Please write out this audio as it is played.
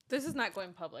This is not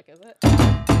going public, is it?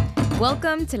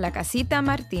 Welcome to La Casita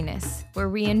Martinez, where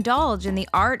we indulge in the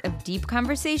art of deep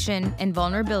conversation and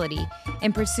vulnerability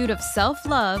in pursuit of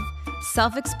self-love,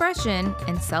 self-expression,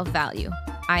 and self-value.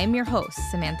 I am your host,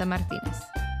 Samantha Martinez.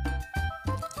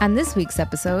 On this week's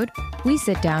episode, we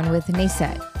sit down with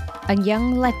Naiset, a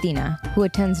young Latina who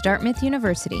attends Dartmouth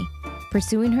University,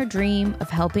 pursuing her dream of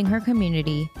helping her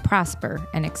community prosper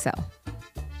and excel.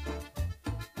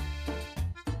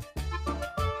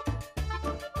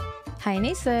 Hi,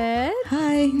 Naiset.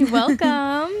 Hi.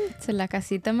 Welcome to La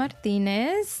Casita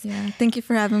Martinez. Yeah, thank you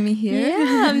for having me here.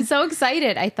 Yeah, I'm so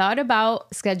excited. I thought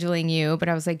about scheduling you, but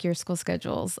I was like, your school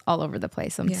schedule's all over the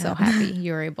place. I'm so happy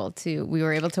we were able to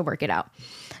work it out.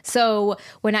 So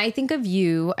when I think of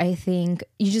you, I think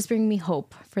you just bring me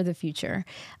hope for the future,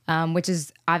 which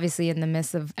is obviously in the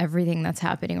midst of everything that's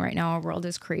happening right now. Our world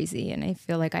is crazy. And I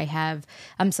feel like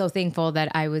I'm so thankful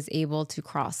that I was able to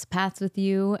cross paths with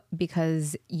you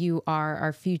because you are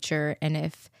our future. And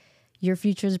if your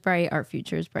future is bright, our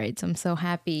future is bright. So I'm so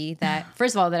happy that,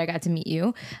 first of all, that I got to meet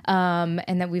you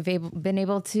and that we've been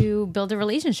able to build a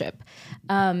relationship.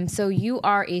 So you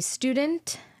are a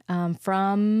student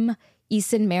from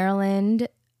Easton, Maryland,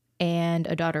 and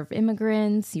a daughter of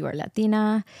immigrants. You are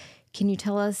Latina. Can you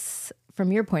tell us,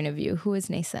 from your point of view, who is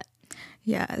Naiset?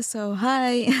 Yeah, so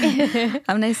hi,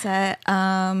 I'm Naiset.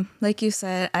 Like you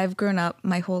said, I've grown up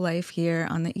my whole life here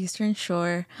on the Eastern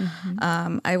Shore.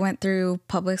 Mm-hmm. I went through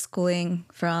public schooling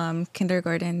from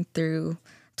kindergarten through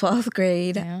 12th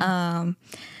grade. Yeah.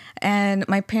 And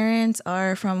my parents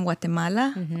are from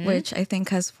Guatemala, mm-hmm. which I think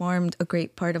has formed a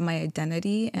great part of my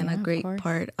identity and a great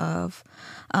part of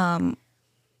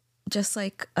just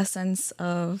like a sense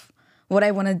of what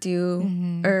I want to do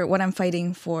mm-hmm. or what I'm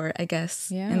fighting for, I guess,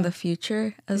 in the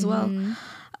future as mm-hmm.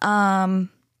 well.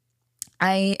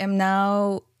 I am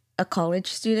now a college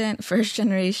student, first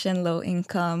generation, low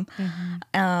income.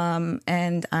 Mm-hmm.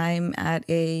 And I'm at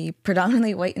a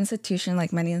predominantly white institution,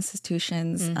 like many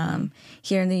institutions mm-hmm.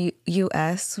 Here in the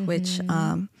U.S., mm-hmm. which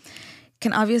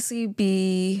can obviously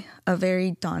be a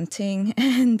very daunting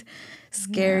and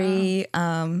scary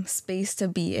space to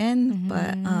be in. Mm-hmm.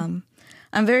 But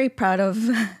I'm very proud of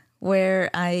where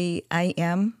I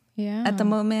am at the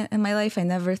moment in my life. I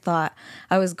never thought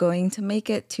I was going to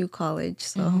make it to college.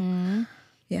 So, mm-hmm.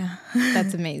 yeah.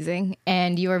 That's amazing.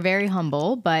 And you are very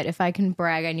humble. But if I can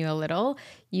brag on you a little,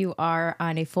 you are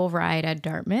on a full ride at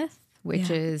Dartmouth, which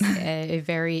is a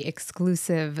very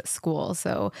exclusive school.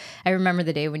 So I remember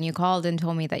the day when you called and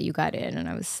told me that you got in, and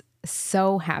I was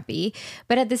so happy.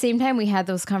 But at the same time, we had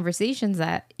those conversations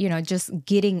that, just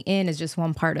getting in is just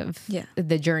one part of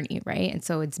the journey, right? And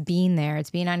so it's being there, it's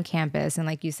being on campus, and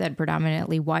like you said,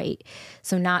 predominantly white.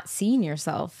 So not seeing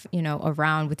yourself,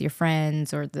 around with your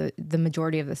friends or the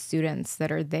majority of the students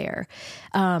that are there.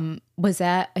 Was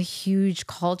that a huge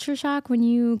culture shock when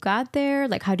you got there?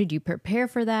 Like, how did you prepare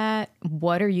for that?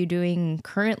 What are you doing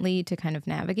currently to kind of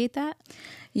navigate that?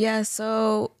 Yeah,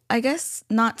 so I guess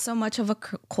not so much of a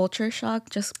culture shock,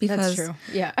 just because that's true.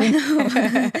 Yeah,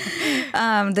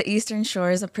 the Eastern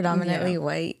Shore is a predominantly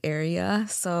white area,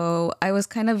 so I was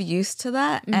kind of used to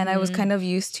that, mm-hmm. and I was kind of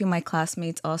used to my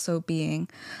classmates also being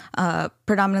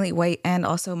predominantly white, and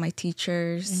also my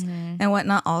teachers mm-hmm. and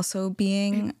whatnot also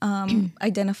being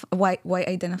white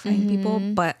identifying mm-hmm. people.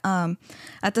 But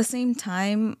at the same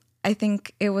time, I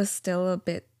think it was still a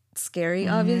bit scary,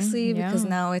 mm-hmm. obviously, because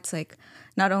now it's like,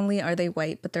 not only are they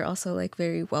white, but they're also like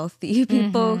very wealthy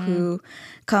people mm-hmm. who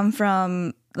come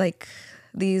from like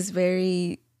these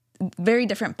very, very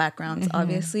different backgrounds, mm-hmm.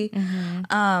 obviously.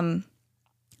 Mm-hmm.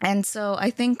 And so I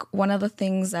think one of the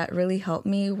things that really helped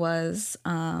me was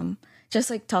just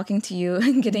like talking to you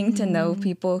and getting mm-hmm. to know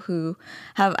people who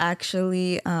have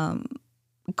actually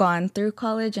gone through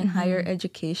college and mm-hmm. higher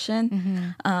education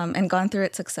mm-hmm. And gone through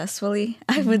it successfully,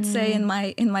 I mm-hmm. would say in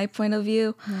my point of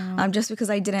view, just because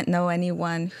I didn't know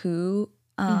anyone who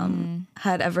mm-hmm.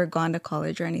 had ever gone to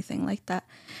college or anything like that.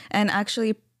 And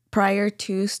actually prior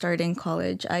to starting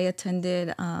college, I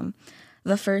attended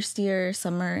the first year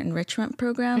summer enrichment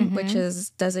program, mm-hmm. which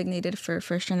is designated for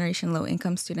first generation low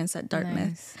income students at Dartmouth.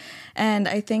 Nice. And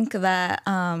I think that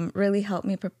really helped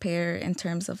me prepare in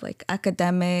terms of like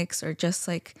academics or just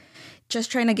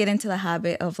trying to get into the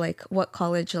habit of like what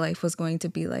college life was going to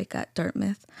be like at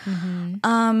Dartmouth.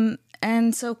 Mm-hmm.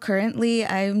 And so currently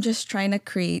I'm just trying to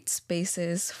create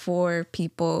spaces for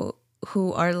people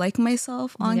who are like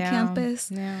myself on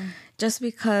campus, just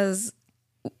because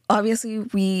obviously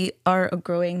we are a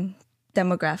growing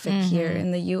demographic mm-hmm. here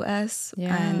in the U.S.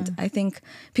 And I think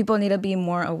people need to be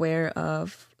more aware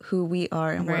of who we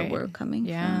are and where we're coming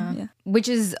from. Yeah. Which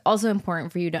is also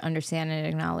important for you to understand and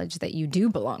acknowledge that you do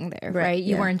belong there, right?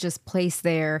 You weren't just placed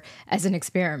there as an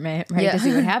experiment, right? To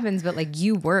see what happens, but like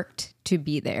you worked to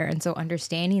be there. And so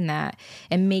understanding that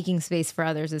and making space for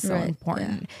others is so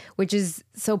important, which is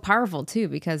so powerful too,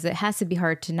 because it has to be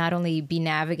hard to not only be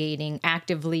navigating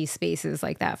actively spaces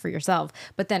like that for yourself,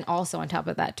 but then also on top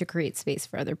of that to create space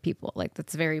for other people. Like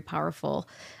that's very powerful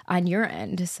on your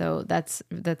end. So that's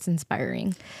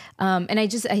inspiring. And I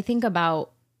think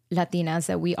about Latinas,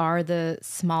 that we are the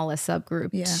smallest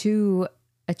subgroup to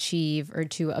achieve or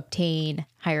to obtain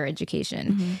higher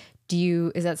education.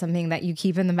 Is that something that you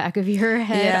keep in the back of your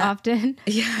head often?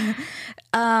 Yeah.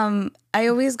 I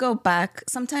always go back.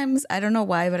 Sometimes, I don't know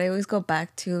why, but I always go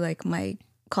back to like my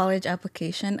college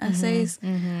application essays.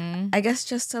 I guess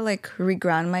just to like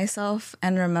reground myself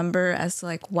and remember as to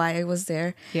like why I was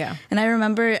there. Yeah. And I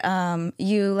remember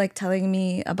you like telling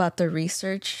me about the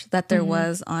research that there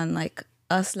was on like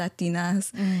us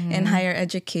Latinas in higher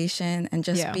education and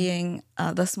just being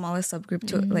the smallest subgroup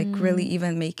to like really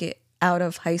even make it out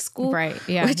of high school. Right.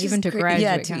 Yeah. Even to graduate.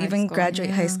 Yeah. To even graduate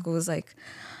high school is like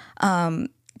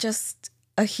just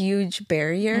a huge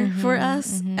barrier for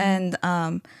us. And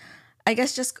I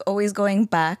guess just always going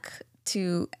back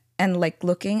to and like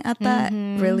looking at that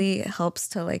really helps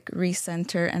to like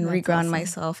recenter and reground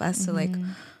myself as to like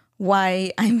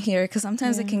why I'm here. Because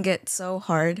sometimes it can get so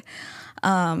hard.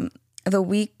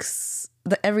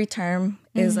 Every term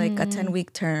is like a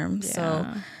 10-week term. So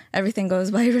everything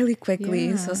goes by really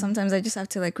quickly. So sometimes I just have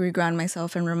to like reground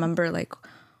myself and remember like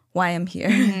why I'm here.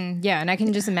 Yeah. And I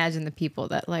can just imagine the people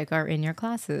that like are in your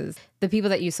classes. The people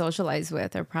that you socialize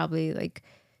with are probably like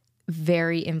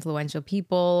very influential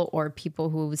people, or people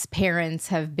whose parents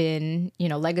have been,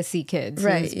 legacy kids,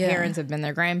 whose parents have been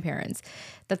their grandparents.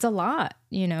 That's a lot,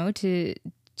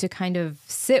 to kind of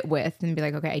sit with and be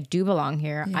like, okay, I do belong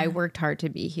here. I worked hard to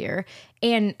be here,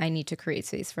 and I need to create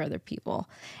space for other people.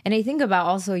 And I think about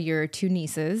also your two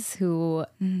nieces who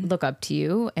look up to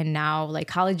you, and now like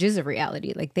college is a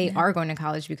reality. Like they are going to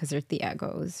college because they're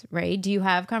theagos, right? Do you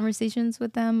have conversations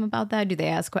with them about that? Do they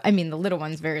ask? I mean, the little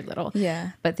one's very little.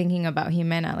 Yeah. But thinking about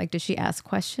Jimena, like, does she ask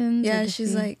questions? Yeah,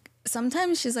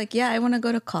 sometimes she's like, yeah, I want to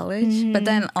go to college. But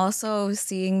then also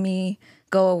seeing me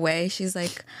go away, she's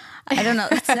like, I don't know.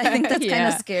 I think that's kind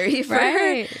of scary for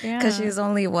her because she's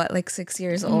only 6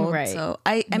 years old. Right. So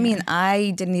I mean,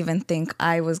 I didn't even think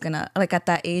I was gonna like at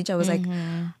that age. I was like,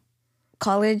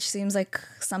 college seems like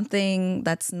something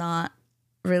that's not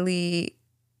really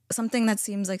something that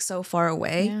seems like so far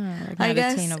away. Yeah, I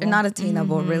guess attainable. Not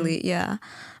attainable, really. Yeah.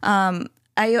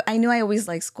 I knew I always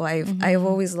liked school. I've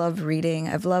always loved reading.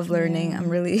 I've loved learning. I'm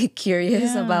really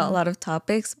curious about a lot of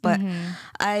topics, but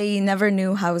I never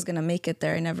knew how I was going to make it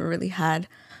there. I never really had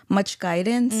much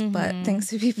guidance, but thanks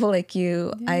to people like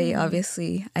you, I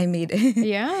made it.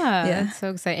 Yeah. That's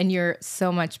so exciting. And you're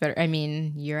so much better. I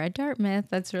mean, you're at Dartmouth.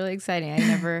 That's really exciting. I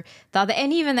never thought that.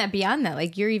 And even that beyond that,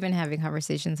 like you're even having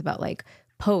conversations about like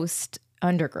post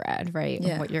undergrad, right?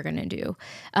 Yeah. What you're going to do.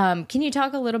 Can you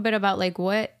talk a little bit about like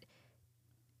what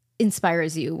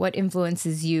inspires you? What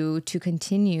influences you to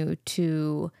continue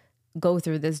to go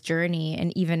through this journey?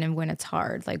 And even when it's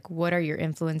hard, like what are your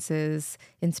influences,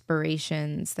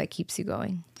 inspirations that keeps you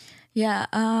going? Yeah,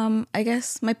 I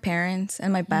guess my parents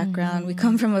and my background. We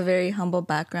come from a very humble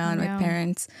background. My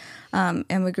parents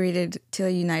immigrated to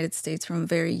the United States from a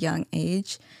very young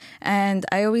age. And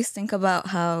I always think about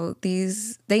how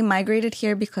they migrated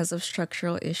here because of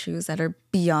structural issues that are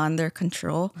beyond their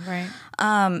control. Right.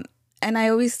 And I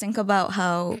always think about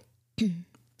how,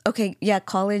 okay, yeah,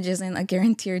 college isn't a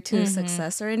guarantee to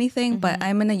success or anything, but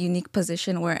I'm in a unique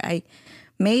position where I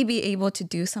may be able to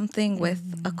do something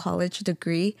with a college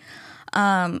degree.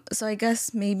 So I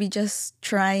guess maybe just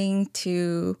trying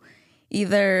to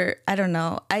either, I don't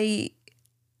know, I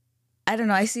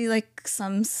see like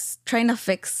trying to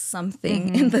fix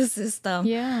something in the system.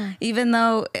 Yeah. Even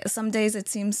though some days it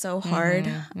seems so hard.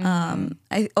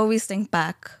 I always think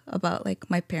back about like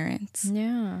my parents.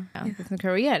 Yeah. That's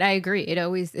incredible. Yeah, I agree.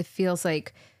 It feels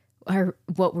like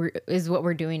what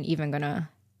we're doing even gonna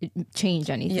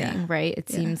change anything, right? It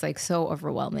seems like so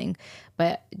overwhelming,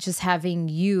 but just having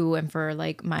you, and for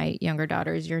like my younger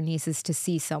daughters, your nieces, to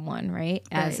see someone right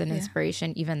as an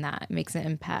inspiration, even that makes an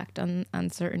impact on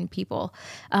certain people.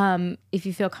 If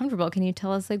you feel comfortable, can you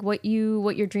tell us like what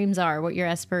your dreams are, what your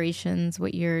aspirations,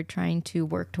 what you're trying to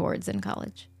work towards in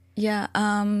college? Yeah.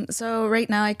 So right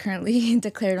now I currently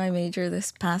declared my major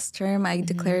this past term. I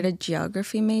declared a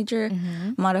geography major,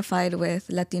 modified with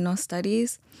Latino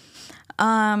studies.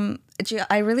 I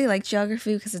really like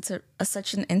geography because it's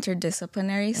such an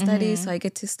interdisciplinary study. So I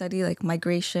get to study like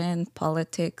migration,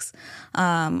 politics,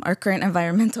 our current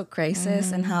environmental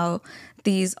crisis, and how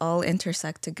these all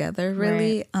intersect together,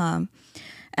 really. Right.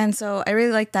 And so I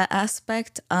really like that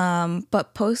aspect.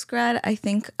 But post-grad, I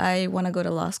think I want to go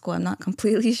to law school. I'm not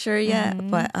completely sure yet,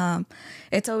 but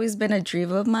it's always been a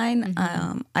dream of mine.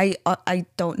 I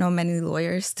don't know many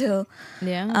lawyers still.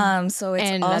 Yeah. So it's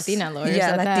and also, Latina lawyers.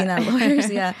 Yeah, Latina lawyers.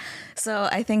 Yeah. So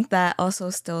I think that also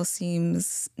still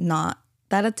seems not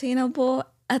that attainable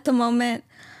at the moment.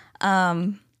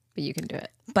 But you can do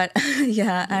it. But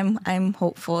yeah, I'm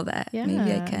hopeful that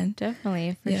maybe I can.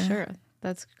 Definitely, for sure.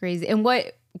 That's crazy. And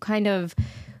what kind of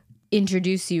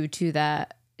introduced you to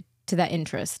that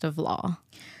interest of law?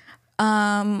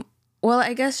 Well,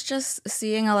 I guess just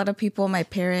seeing a lot of people, my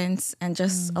parents, and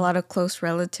just a lot of close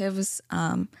relatives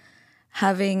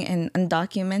having an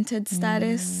undocumented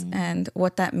status and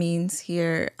what that means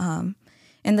here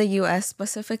in the U.S.,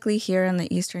 specifically here on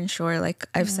the Eastern Shore. Like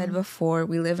I've said before,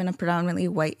 we live in a predominantly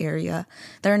white area.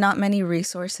 There are not many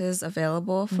resources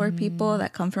available for people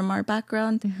that come from our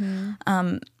background.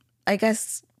 I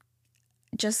guess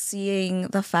just seeing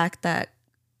the fact that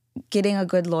getting a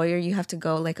good lawyer, you have to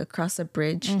go like across a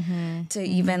bridge to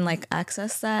even like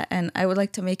access that. And I would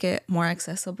like to make it more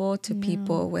accessible to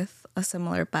people with a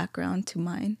similar background to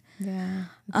mine. Yeah,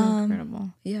 that's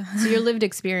incredible. Yeah. So your lived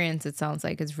experience, it sounds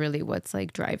like, is really what's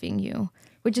like driving you,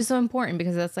 which is so important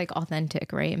because that's like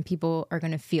authentic, right? And people are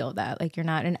going to feel that. Like you're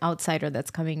not an outsider that's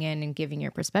coming in and giving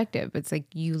your perspective. It's like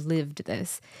you lived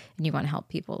this and you want to help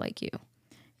people like you.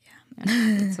 Yeah,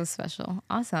 it's so special.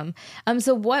 Awesome.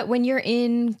 So when you're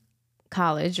in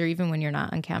college or even when you're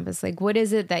not on campus, like what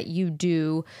is it that you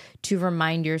do to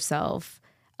remind yourself?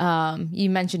 You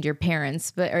mentioned your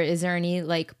parents, but is there any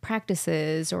like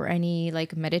practices or any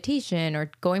like meditation or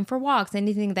going for walks,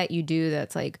 anything that you do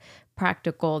that's like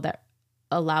practical that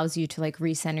allows you to like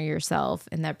recenter yourself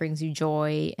and that brings you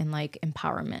joy and like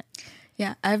empowerment?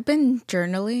 Yeah, I've been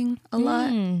journaling a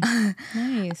lot.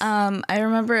 Nice. I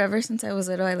remember ever since I was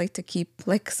little, I like to keep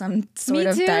like some sort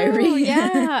of too. diary.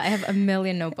 Yeah, I have a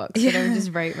million notebooks that I would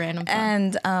just write random stuff.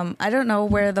 And I don't know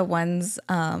where the ones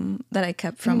that I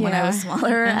kept from when I was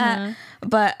smaller are at,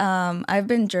 but I've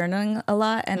been journaling a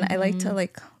lot, and I like to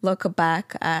like look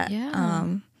back at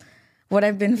what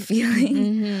I've been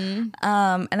feeling.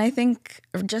 And I think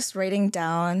just writing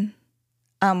down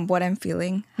what I'm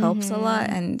feeling helps a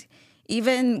lot. And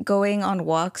even going on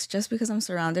walks, just because I'm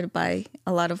surrounded by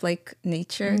a lot of like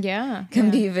nature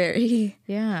can be very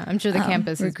I'm sure the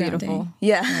campus is beautiful.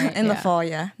 Right? In the fall,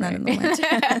 not in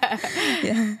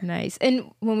the winter. Nice. And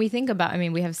when we think about, I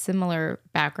mean, we have similar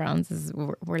backgrounds as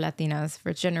we're Latinas,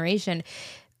 first generation.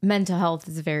 Mental health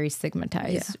is very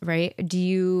stigmatized, right?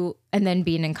 And then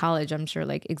being in college, I'm sure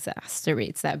like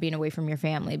exacerbates that, being away from your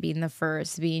family, being the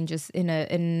first, being just in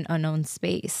an unknown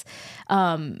space.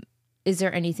 Is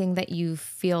there anything that you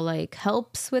feel like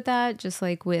helps with that? Just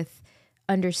like with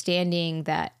understanding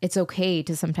that it's okay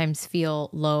to sometimes feel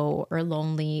low or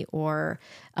lonely or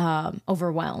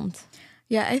overwhelmed?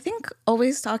 Yeah, I think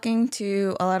always talking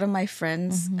to a lot of my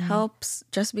friends helps,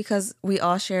 just because we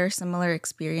all share similar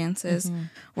experiences.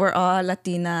 We're all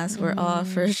Latinas, we're all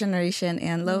first generation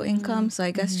and low income. So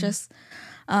I guess just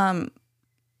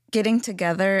getting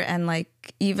together and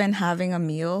like even having a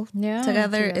meal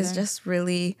together is just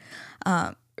really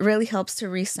helps to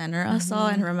recenter us all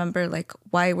and remember like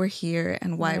why we're here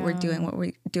and why we're doing what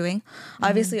we're doing.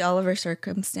 Obviously, all of our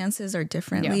circumstances are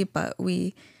differently, but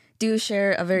we do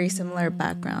share a very similar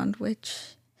background,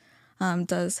 which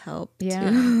does help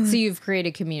too. So you've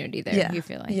created community there. You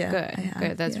feel like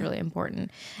good. That's really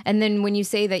important. And then when you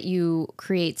say that you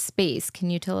create space,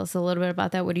 can you tell us a little bit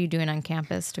about that? What are you doing on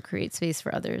campus to create space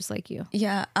for others like you?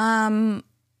 Yeah.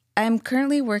 I'm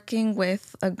currently working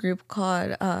with a group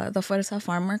called the Fuerza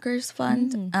Farm Workers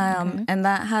Fund. And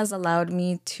that has allowed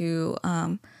me to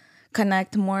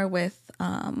connect more with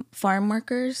farm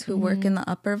workers who work in the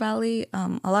Upper Valley.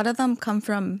 A lot of them come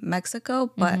from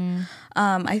Mexico, but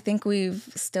I think we've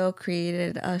still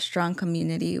created a strong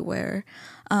community where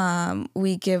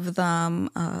we give them,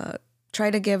 try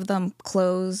to give them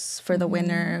clothes for the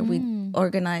winter. We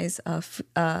organize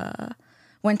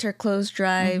winter clothes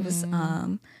drives.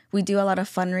 We do a lot of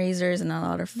fundraisers, and a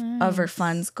lot of our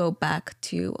funds go back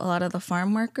to a lot of the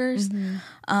farm workers.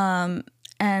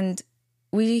 And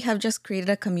we have just created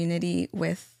a community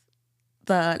with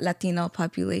the Latino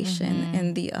population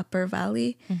in the Upper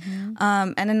Valley.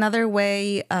 And another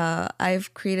way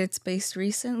I've created space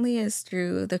recently is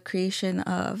through the creation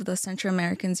of the Central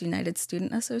Americans United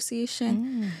Student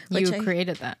Association. You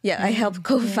created that. Yeah, I helped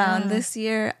co-found this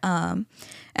year. And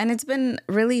it's been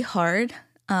really hard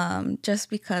just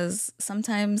because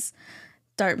sometimes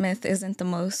Dartmouth isn't the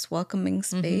most welcoming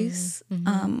space,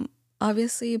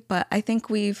 obviously, but I think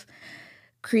we've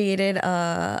created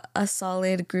a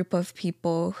solid group of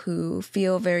people who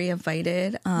feel very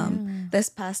invited. This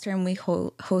past term, we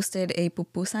hosted a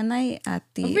pupusa night at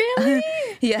the... Really?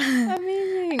 Yeah.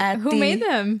 Amazing. Who made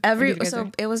them? So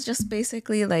it was just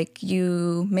basically like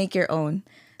you make your own.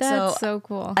 That's so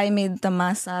cool. I made the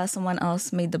masa, someone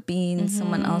else made the beans,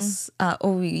 someone else...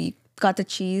 we got the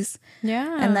cheese.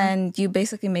 Yeah. And then you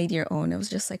basically made your own. It was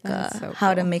just like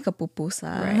how to make a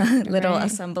pupusa, little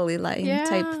assembly line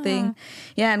type thing.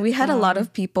 Yeah, and we had a lot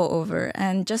of people over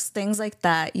and just things like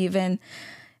that, even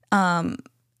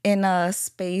in a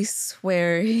space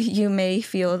where you may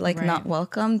feel like not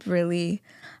welcomed really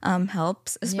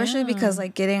helps, especially because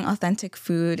like getting authentic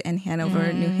food in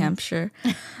Hanover, New Hampshire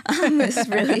is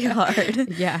really hard.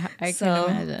 Yeah, I can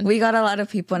imagine. We got a lot of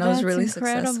people and it was really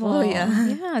successful.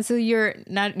 Yeah. So you're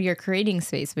creating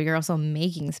space, but you're also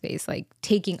making space, like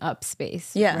taking up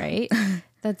space. Yeah. Right.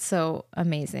 That's so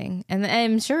amazing. And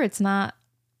I'm sure it's not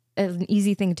an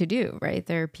easy thing to do, right?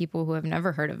 There are people who have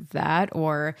never heard of that,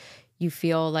 or you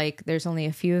feel like there's only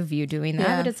a few of you doing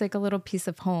that, but it's like a little piece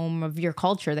of home of your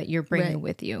culture that you're bringing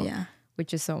with you,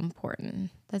 which is so important.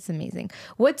 That's amazing.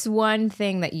 What's one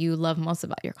thing that you love most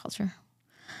about your culture?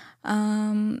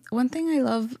 One thing I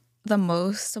love the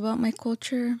most about my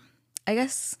culture, I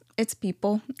guess it's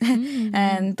people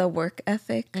and the work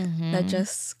ethic that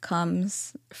just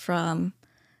comes from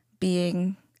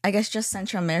being, I guess, just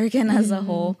Central American as a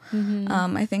whole.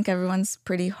 I think everyone's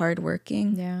pretty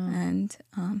hardworking and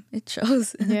it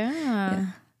shows.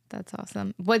 Yeah. That's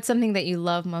awesome. What's something that you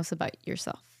love most about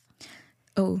yourself?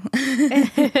 Oh,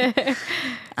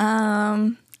 I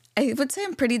would say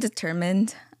I'm pretty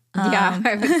determined. Yeah,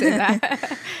 I would say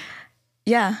that.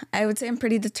 Yeah, I would say I'm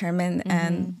pretty determined.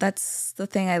 And that's the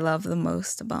thing I love the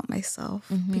most about myself.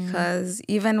 Because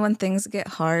even when things get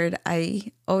hard,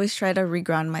 I always try to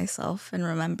reground myself and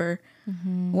remember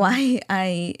why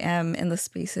I am in the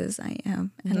spaces I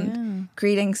am. And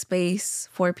creating space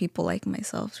for people like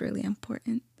myself is really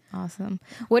important. Awesome.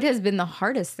 What has been the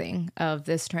hardest thing of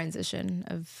this transition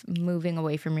of moving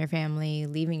away from your family,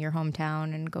 leaving your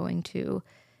hometown and going to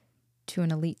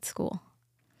an elite school?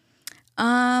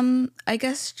 I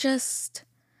guess just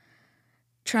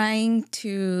trying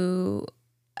to,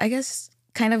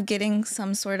 kind of getting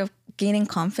some sort of gaining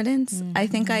confidence. I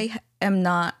think I am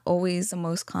not always the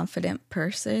most confident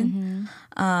person.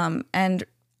 And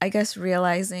I guess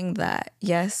realizing that,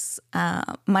 yes,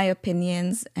 my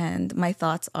opinions and my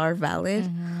thoughts are valid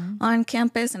on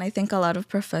campus. And I think a lot of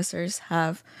professors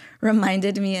have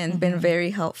reminded me and been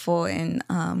very helpful in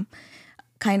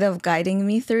kind of guiding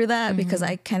me through that because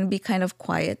I can be kind of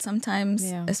quiet sometimes,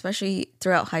 especially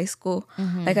throughout high school.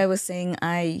 Like I was saying,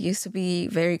 I used to be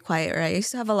very quiet, or I used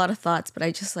to have a lot of thoughts, but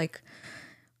I just like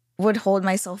would hold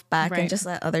myself back and just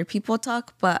let other people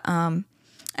talk. But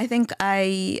I think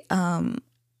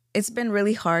it's been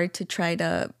really hard to try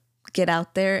to get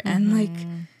out there and like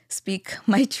speak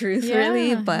my truth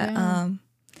really. But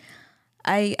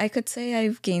I could say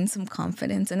I've gained some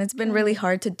confidence, and it's been really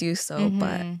hard to do so,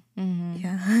 but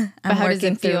But how does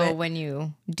it feel when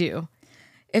you do?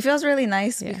 It feels really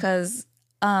nice because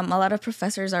a lot of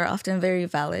professors are often very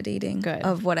validating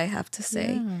of what I have to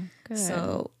say.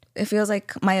 So it feels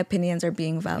like my opinions are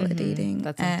being validating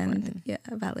and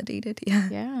validated.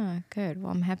 Yeah, good.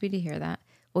 Well, I'm happy to hear that.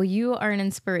 Well, you are an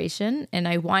inspiration, and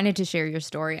I wanted to share your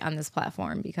story on this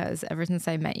platform because ever since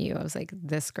I met you, I was like,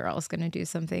 this girl is going to do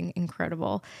something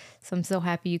incredible. So I'm so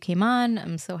happy you came on.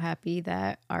 I'm so happy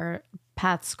that our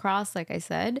paths crossed, like I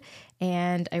said,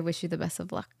 and I wish you the best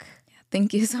of luck.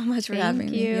 Thank you so much for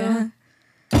having me. Thank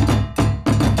you.